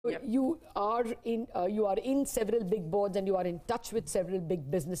Yep. You are in several big boards and you are in touch with several big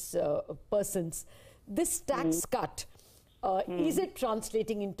business persons. This tax cut, is it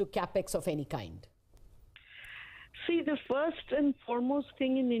translating into capex of any kind? See, the first and foremost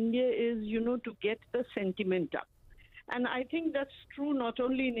thing in India is, to get the sentiment up. And I think that's true not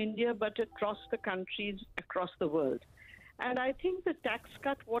only in India, but across the countries, across the world. And I think the tax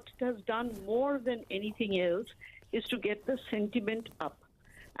cut, what it has done more than anything else, is to get the sentiment up.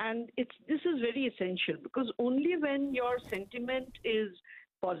 And this is very essential, because only when your sentiment is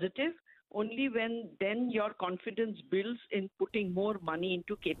positive, only when then your confidence builds in putting more money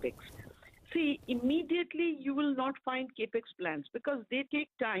into capex. See, immediately you will not find capex plans because they take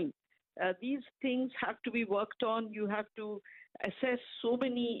time. These things have to be worked on. You have to assess so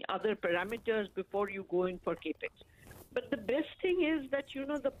many other parameters before you go in for capex. But the best thing is that,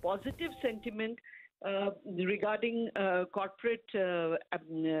 the positive sentiment regarding corporate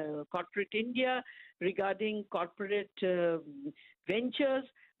India, regarding corporate ventures,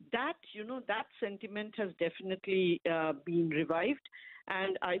 that sentiment has definitely been revived.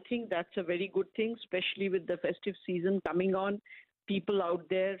 And I think that's a very good thing, especially with the festive season coming on. People out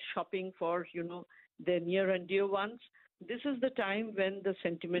there shopping for, their near and dear ones. This is the time when the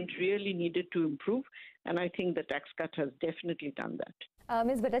sentiment really needed to improve. And I think the tax cut has definitely done that.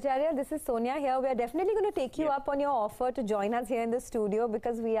 Ms. Bhattacharya, this is Sonia here. We are definitely going to take you up on your offer to join us here in the studio,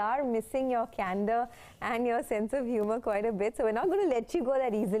 because we are missing your candor and your sense of humor quite a bit. So we're not going to let you go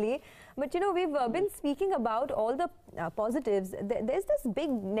that easily. But, we've been speaking about all the positives. There's this big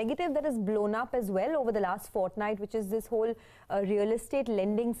negative that has blown up as well over the last fortnight, which is this whole real estate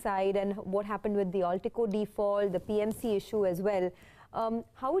lending side and what happened with the Altico default, the PMC issue as well.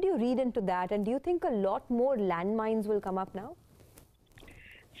 How would you read into that? And do you think a lot more landmines will come up now?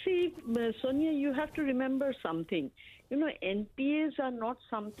 See, Sonia, you have to remember something. NPAs are not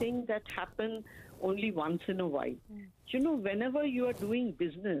something that happen only once in a while. Whenever you are doing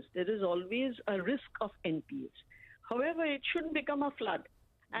business, there is always a risk of NPAs. However, it shouldn't become a flood.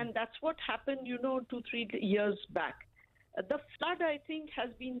 And that's what happened, 2-3 years back. The flood, I think, has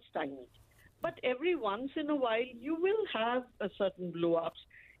been stymied. But every once in a while, you will have a certain blow-ups.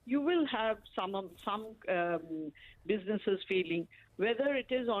 You will have some businesses failing, whether it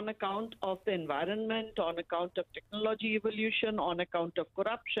is on account of the environment, on account of technology evolution, on account of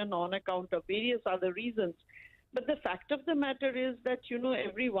corruption, on account of various other reasons. But the fact of the matter is that,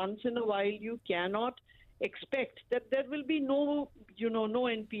 every once in a while you cannot expect that there will be no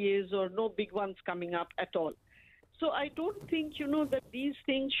NPAs or no big ones coming up at all. So I don't think, that these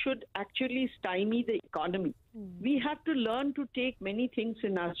things should actually stymie the economy. We have to learn to take many things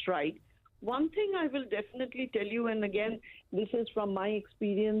in our stride. One thing I will definitely tell you, and again, this is from my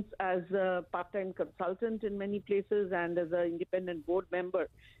experience as a part-time consultant in many places and as an independent board member,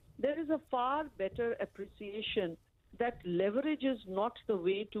 there is a far better appreciation that leverage is not the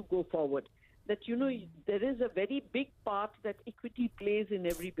way to go forward. That, there is a very big part that equity plays in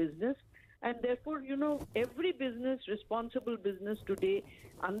every business. And therefore, every business, responsible business today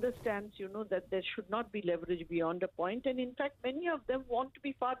understands, that there should not be leverage beyond a point. And in fact, many of them want to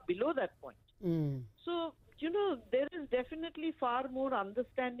be far below that point. So, there is definitely far more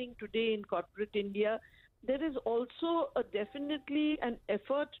understanding today in corporate India. There is also definitely an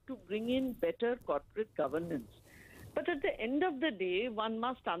effort to bring in better corporate governance. But at the end of the day, one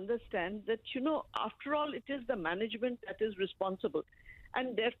must understand that, after all, it is the management that is responsible.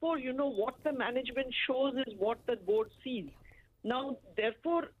 And therefore, what the management shows is what the board sees. Now,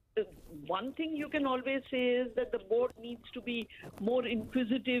 therefore, one thing you can always say is that the board needs to be more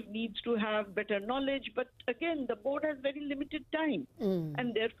inquisitive, needs to have better knowledge. But again, the board has very limited time.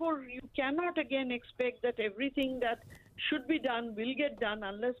 And therefore, you cannot again expect that everything that should be done will get done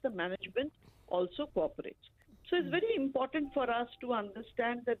unless the management also cooperates. So it's very important for us to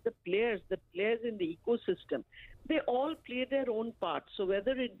understand that the players in the ecosystem, they all play their own part. So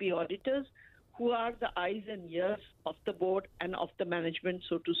whether it be auditors, who are the eyes and ears of the board and of the management,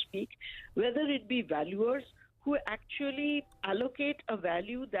 so to speak, whether it be valuers who actually allocate a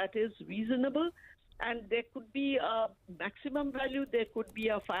value that is reasonable, and there could be a maximum value, there could be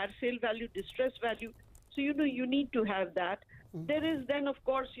a fire sale value, distress value. So, you need to have that. There is then, of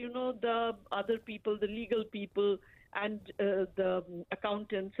course, the other people, the legal people, and the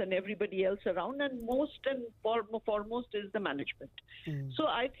accountants and everybody else around, and most and foremost is the management. So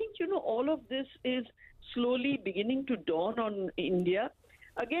I think, all of this is slowly beginning to dawn on India.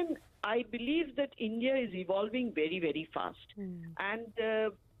 Again, I believe that India is evolving very, very fast.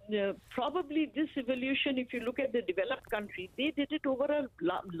 And probably this evolution, if you look at the developed countries, they did it over a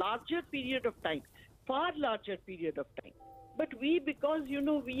larger period of time, far larger period of time. But we, because,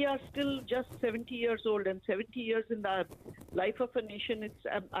 we are still just 70 years old, and 70 years in the life of a nation,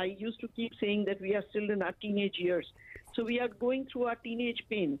 I used to keep saying that we are still in our teenage years. So we are going through our teenage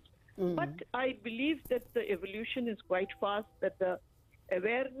pains. But I believe that the evolution is quite fast, that the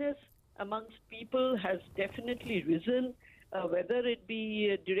awareness amongst people has definitely risen, whether it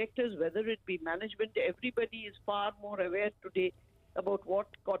be directors, whether it be management. Everybody is far more aware today about what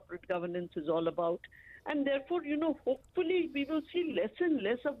corporate governance is all about. And therefore, hopefully we will see less and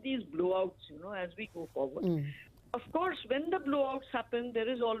less of these blowouts, as we go forward. Of course, when the blowouts happen, there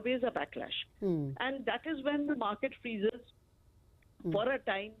is always a backlash. And that is when the market freezes for a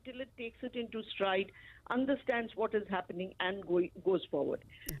time till it takes it into stride, understands what is happening, and goes forward.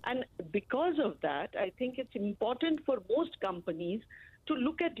 And because of that, I think it's important for most companies to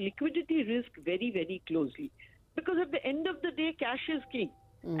look at liquidity risk very, very closely. Because at the end of the day, cash is king.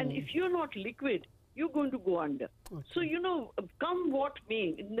 And if you're not liquid, you're going to go under. Okay. So, come what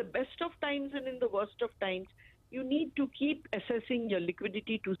may, in the best of times and in the worst of times, you need to keep assessing your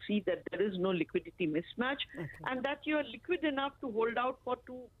liquidity to see that there is no liquidity mismatch, and that you are liquid enough to hold out for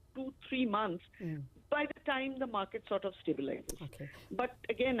 2-3 months by the time the market sort of stabilizes. But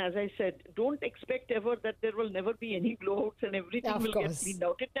again, as I said, don't expect ever that there will never be any blowouts and everything will get cleaned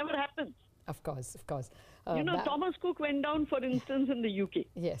out. It never happens. Of course. Thomas Cook went down, for instance, in the UK.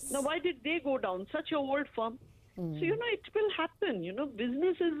 Yes. Now, why did they go down? Such a old firm. So, it will happen.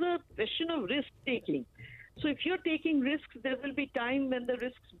 Business is a question of risk-taking. So if you're taking risks, there will be time when the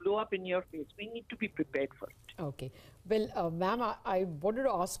risks blow up in your face. We need to be prepared for it. Okay. Well, ma'am, I wanted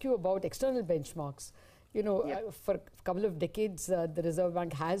to ask you about external benchmarks. For a couple of decades, the Reserve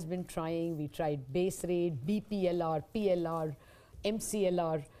Bank has been trying. We tried base rate, BPLR, PLR,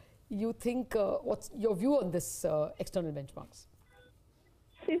 MCLR. You think, what's your view on this external benchmarks?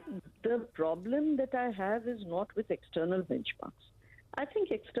 See, the problem that I have is not with external benchmarks. I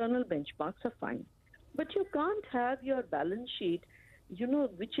think external benchmarks are fine. But you can't have your balance sheet,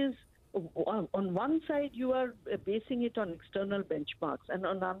 which is on one side you are basing it on external benchmarks, and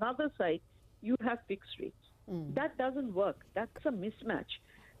on another side you have fixed rates. That doesn't work. That's a mismatch.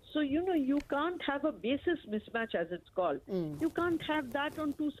 So, you can't have a basis mismatch, as it's called. You can't have that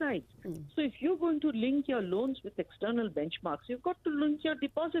on two sides. So if you're going to link your loans with external benchmarks, you've got to link your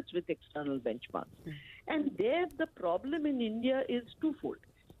deposits with external benchmarks. And there the problem in India is twofold.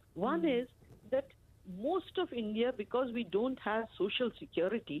 One is that most of India, because we don't have social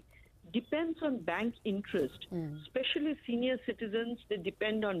security, depends on bank interest. Especially senior citizens, they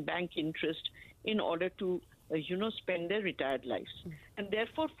depend on bank interest in order to, spend their retired lives. And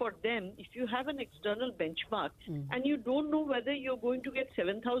therefore, for them, if you have an external benchmark and you don't know whether you're going to get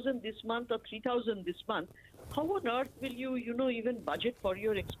 7,000 this month or 3,000 this month, how on earth will you, even budget for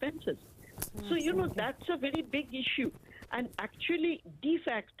your expenses? So, that's a very big issue. And actually, de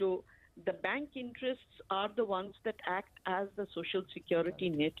facto, the bank interests are the ones that act as the social security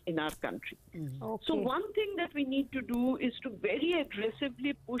net in our country. So one thing that we need to do is to very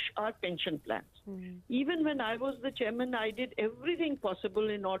aggressively push our pension plans. Even when I was the chairman, I did everything possible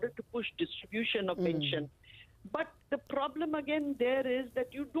in order to push distribution of pension. But the problem again there is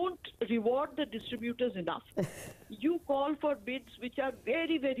that you don't reward the distributors enough. You call for bids which are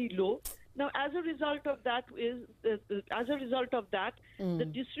very, very low. Now, as a result of that, the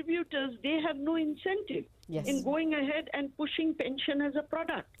distributors, they have no incentive in going ahead and pushing pension as a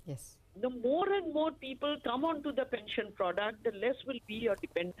product. The more and more people come onto the pension product, the less will be your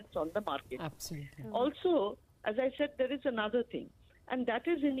dependence on the market. Absolutely. Also, as I said, there is another thing, and that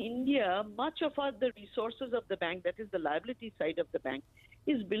is in India, much of the resources of the bank, that is the liability side of the bank,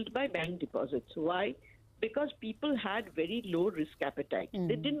 is built by bank deposits. Why? Because people had very low risk appetite.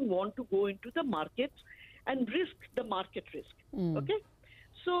 They didn't want to go into the markets and risk the market risk. Okay?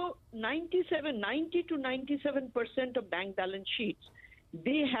 So 90 to 97% of bank balance sheets,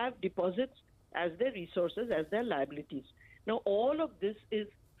 they have deposits as their resources, as their liabilities. Now, all of this is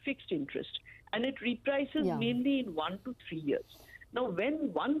fixed interest, and it reprices mainly in 1 to 3 years. Now,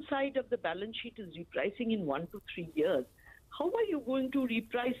 when one side of the balance sheet is repricing in 1 to 3 years, how are you going to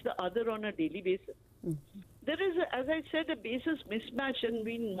reprice the other on a daily basis? There is, as I said, a basis mismatch, and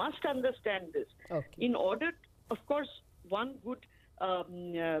we must understand this. In order, of course, one good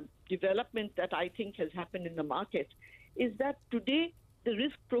development that I think has happened in the market is that today the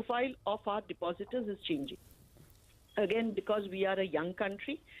risk profile of our depositors is changing. Again, because we are a young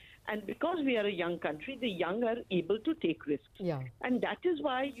country, and because we are a young country, the young are able to take risks. And that is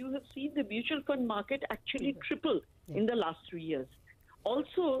why you have seen the mutual fund market actually triple in the last 3 years.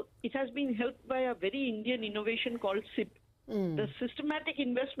 Also, it has been helped by a very Indian innovation called SIP. The systematic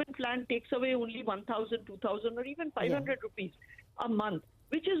investment plan takes away only 1,000, 2,000 or even 500 rupees a month,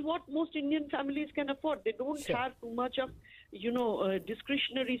 which is what most Indian families can afford. They don't have too much of,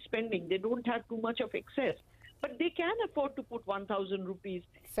 discretionary spending. They don't have too much of excess. But they can afford to put 1,000 rupees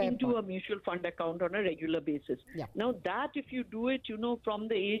into a mutual fund account on a regular basis. Now that if you do it, from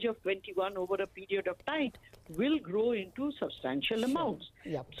the age of 21 over a period of time, will grow into substantial amounts.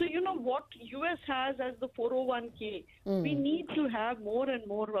 So, what US has as the 401k, we need to have more and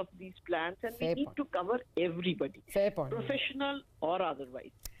more of these plans, and we need to cover everybody, professional or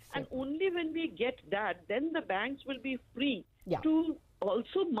otherwise. And only when we get that, then the banks will be free to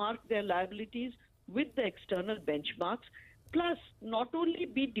also mark their liabilities with the external benchmarks, plus not only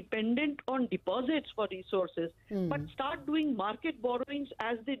be dependent on deposits for resources, but start doing market borrowings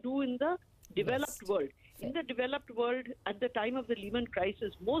as they do in the developed world. In the developed world, at the time of the Lehman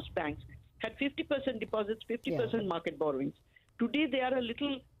crisis, most banks had 50% deposits, 50% market borrowings. Today, they are a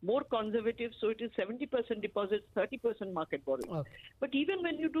little more conservative, so it is 70% deposits, 30% market borrowings. But even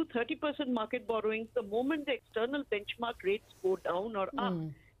when you do 30% market borrowings, the moment the external benchmark rates go down or up,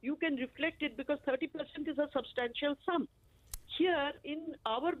 you can reflect it because 30% is a substantial sum. Here in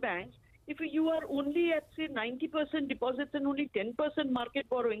our banks, if you are only at say 90% deposits and only 10% market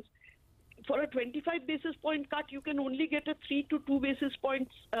borrowings, for a 25 basis point cut, you can only get a 3 to 2 basis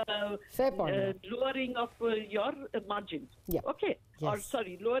points lowering of your margins. Or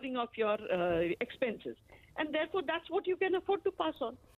sorry, lowering of your expenses. And therefore, that's what you can afford to pass on.